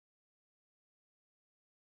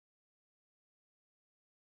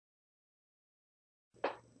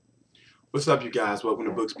What's up, you guys? Welcome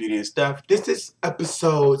to Books, Beauty, and Stuff. This is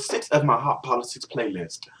episode 6 of my Hot Politics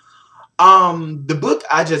playlist. The book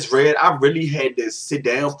I just read, I really had to sit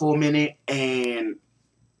down for a minute and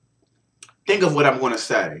think of what I'm going to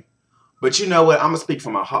say. But you know what? I'm going to speak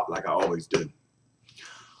from my heart like I always do.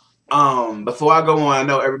 Before I go on, I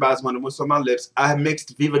know everybody's wondering what's on my lips. I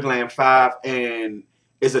mixed Viva Glam 5 and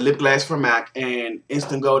it's a lip glass from MAC, and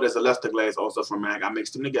Instant Gold is a luster glass also from MAC. I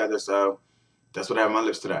mixed them together, so that's what I have on my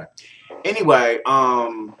lips today. Anyway,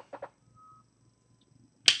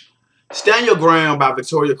 Stand Your Ground by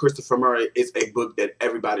Victoria Christopher Murray is a book that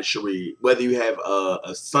everybody should read. Whether you have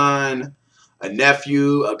a son, a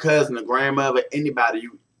nephew, a cousin, a grandmother, anybody,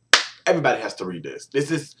 everybody has to read this.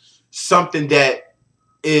 This is something that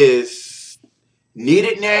is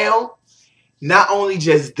needed now. Not only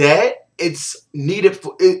just that, it's needed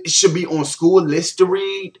for, it should be on school list to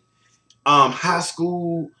read. High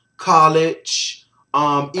school, college,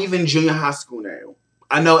 even junior high school now.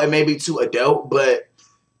 I know it may be too adult, but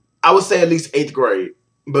I would say at least 8th grade,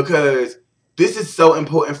 because this is so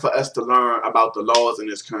important for us to learn about the laws in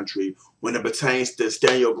this country when it pertains to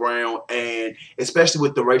stand your ground, and especially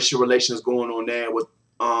with the racial relations going on now with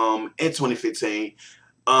in 2015.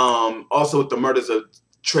 Also with the murders of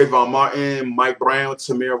Trayvon Martin, Mike Brown,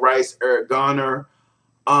 Tamir Rice, Eric Garner,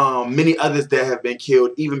 many others that have been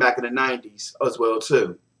killed even back in the 90s as well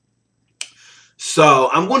too. So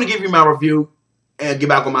I'm going to give you my review and get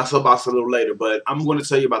back on my soapbox a little later, but I'm going to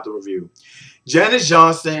tell you about the review. Janice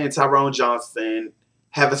Johnson and Tyrone Johnson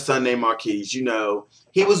have a son named Marquise. You know,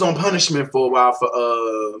 he was on punishment for a while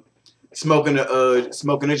for smoking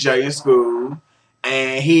a J in school,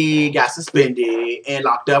 and he got suspended and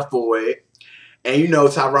locked up for it. And you know,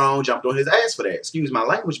 Tyrone jumped on his ass for that. Excuse my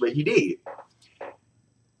language, but he did.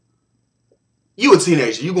 You a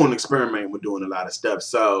teenager, you going to experiment with doing a lot of stuff.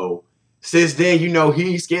 So since then, you know,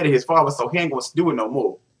 he's scared of his father, so he ain't going to do it no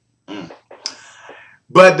more.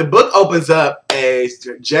 But the book opens up as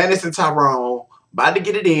Janice and Tyrone about to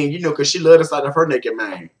get it in, you know, because she loved the sight of her naked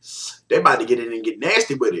man. They about to get it in and get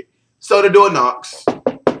nasty with it. So the door knocks,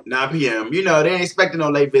 9 p.m. You know, they ain't expecting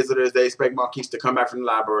no late visitors. They expect Marquise to come back from the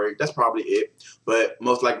library. That's probably it. But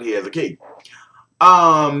most likely he has a key.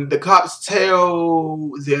 The cops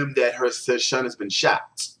tell them that her son has been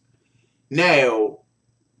shot. Now,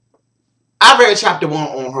 I read chapter 1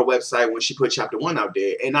 on her website when she put chapter 1 out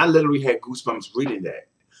there, and I literally had goosebumps reading that.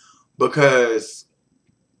 Because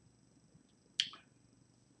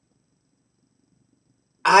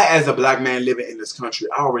I, as a black man living in this country,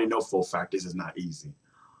 I already know for a fact this is not easy.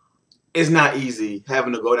 It's not easy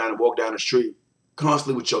having to go down and walk down the street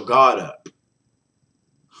constantly with your guard up.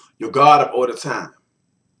 Your guard up all the time.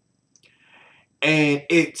 And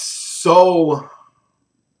it's so...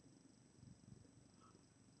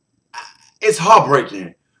 it's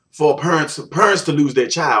heartbreaking for parents to lose their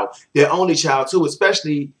child, their only child too,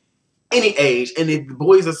 especially any age. And if the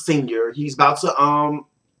boy's a senior, he's about to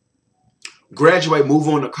graduate, move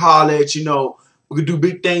on to college. You know, we could do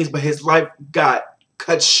big things, but his life got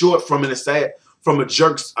cut short from a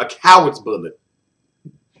coward's bullet.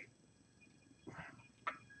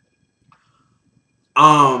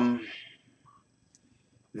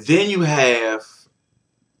 Then you have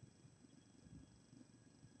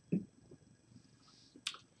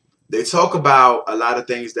they talk about a lot of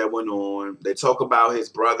things that went on. They talk about his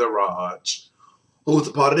brother Raj, who was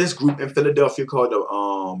a part of this group in Philadelphia called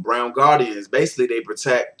the Brown Guardians. Basically, they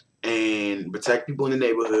protect people in the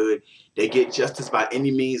neighborhood. They get justice by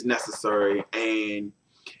any means necessary. And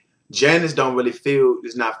Janice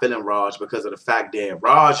is not feeling Raj because of the fact that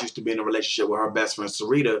Raj used to be in a relationship with her best friend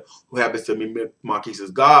Sarita, who happens to be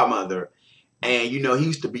Marquise's godmother. And you know, he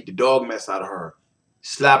used to beat the dog mess out of her,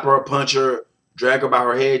 slap her, punch her, drag her by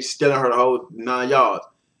her head, stealing her the whole 9 yards.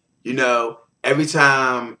 You know, every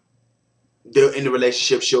time they're in the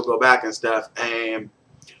relationship, she'll go back and stuff. And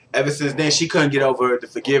ever since then, she couldn't get over the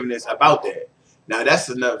forgiveness about that. Now, that's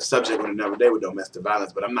another subject on another day with domestic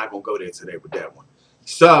violence, but I'm not going to go there today with that one.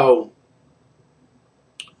 So,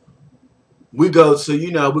 we go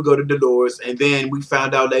to Dolores, and then we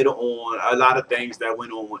found out later on a lot of things that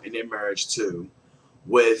went on in their marriage, too.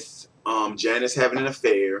 With Janice having an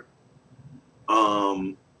affair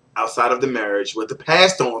outside of the marriage, with the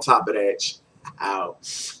pastor on top of that.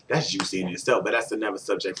 That's juicy in itself, but that's another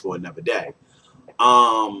subject for another day.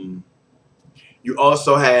 You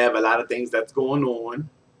also have a lot of things that's going on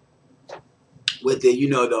with it, you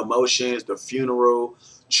know, the emotions, the funeral,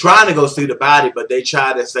 trying to go see the body, but they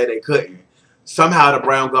tried to say they couldn't. Somehow the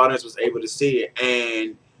Brown Gardens was able to see it,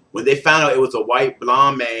 and when they found out it was a white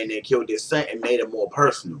blonde man that killed their son, it made it more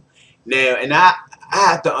personal. Now, and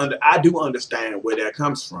I do understand where that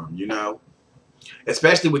comes from, you know,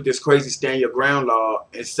 especially with this crazy stand your ground law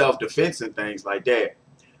and self defense and things like that.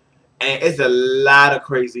 And it's a lot of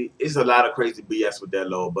crazy BS with that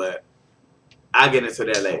law, but I'll get into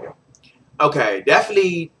that later. Okay,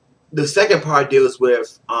 definitely the second part deals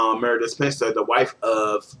with Meredith Spencer, the wife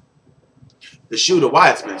of the shooter,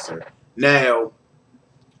 Wyatt Spencer. Now,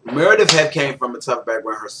 Meredith had came from a tough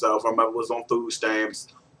background herself. Her mother was on food stamps,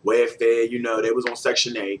 welfare, you know, they was on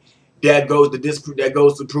Section 8. That goes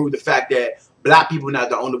to prove the fact that black people are not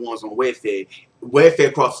the only ones on welfare. Welfare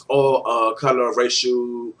across all color,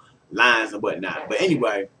 racial lines and whatnot. But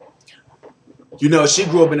anyway, you know, she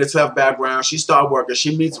grew up in a tough background. She started working.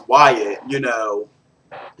 She meets Wyatt, you know.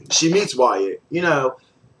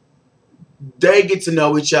 They get to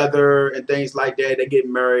know each other and things like that. They get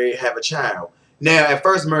married, have a child. Now, at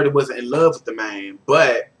first, Meredith wasn't in love with the man,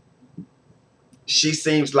 but it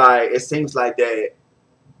seems like that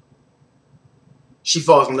she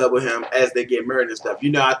falls in love with him as they get married and stuff. You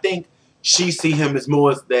know, I think she see him as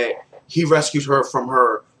more as that he rescued her from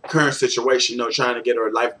her current situation, you know, trying to get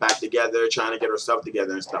her life back together, trying to get herself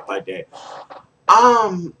together and stuff like that.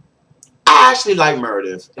 I actually like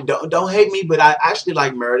Meredith. Don't hate me, but I actually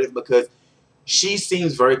like Meredith because she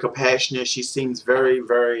seems very compassionate. She seems very,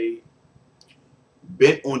 very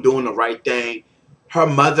bent on doing the right thing. Her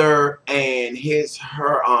mother and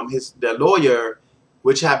the lawyer,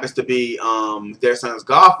 which happens to be their son's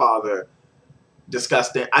godfather,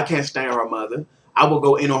 disgusting. I can't stand her mother. I will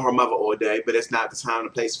go in on her mother all day, but it's not the time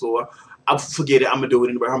and place for her. I'll forget it. I'm gonna do it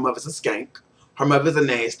anyway. Her mother's a skank. Her mother's a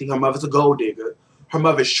nasty. Her mother's a gold digger. Her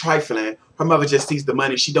mother's trifling. Her mother just sees the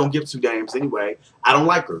money. She don't give two damns anyway. I don't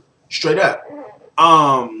like her. Straight up.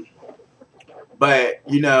 But,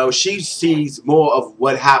 you know, she sees more of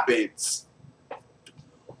what happens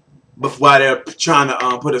before they're trying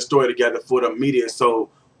to put a story together for the media so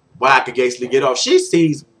Wyatt could basically get off. She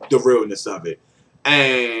sees the realness of it.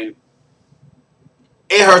 And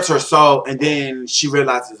it hurts her soul. And then she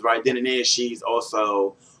realizes right then and there she's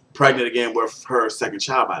also pregnant again with her second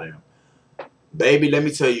child by them. Baby, let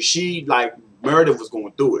me tell you, Meredith was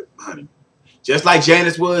going through it, honey. Just like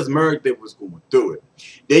Janice was, Meredith was going through it.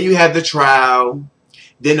 Then you have the trial.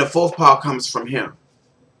 Then the fourth part comes from him.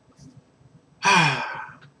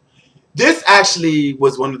 This actually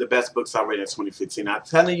was one of the best books I read in 2015. I'm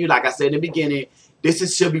telling you, like I said in the beginning,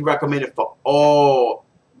 should be recommended for all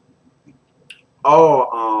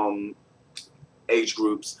age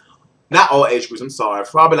groups. Not all age groups, I'm sorry.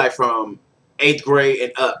 Probably like from 8th grade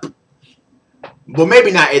and up. Well,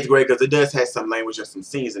 maybe not 8th grade because it does have some language and some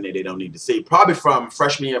scenes in it they don't need to see. Probably from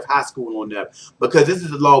freshman year of high school on up because this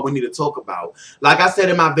is the law we need to talk about. Like I said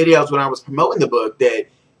in my videos when I was promoting the book that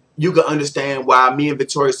you can understand why me and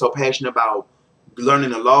Victoria are so passionate about learning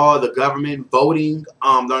the law, the government, voting,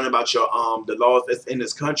 learning about your the laws that's in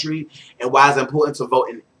this country and why it's important to vote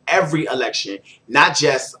in every election, not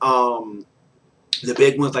just the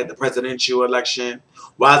big ones like the presidential election.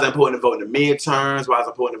 Why is it important to vote in the midterms? Why is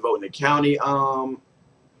it important to vote in the county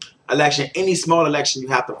election? Any small election, you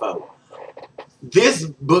have to vote. This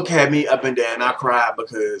book had me up and down. I cried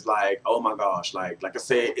because, like, oh my gosh, like I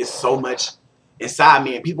said, it's so much inside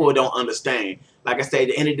me, and people don't understand. Like I said, at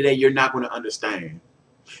the end of the day, you're not going to understand.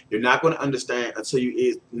 You're not going to understand until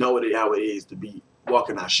you know how it is to be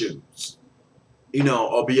walking our shoes, you know,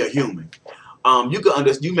 or be a human.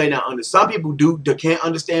 You may not understand. Some people can't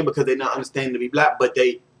understand because they're not understanding to be black, but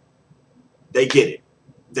they get it.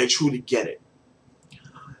 They truly get it.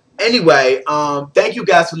 Anyway, thank you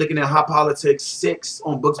guys for looking at Hot Politics 6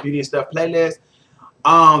 on Books, Beauty, and Stuff playlist.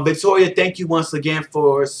 Victoria, thank you once again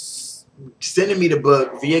for sending me the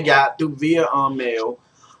book via mail.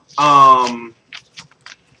 And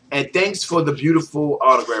thanks for the beautiful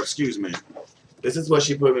autograph. Excuse me. This is what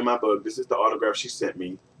she put in my book. This is the autograph she sent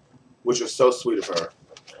me, which was so sweet of her.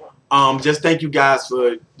 Just thank you guys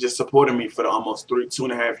for just supporting me for the almost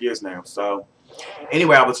 2.5 years now. So,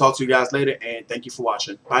 anyway, I will talk to you guys later, and thank you for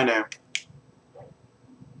watching. Bye now.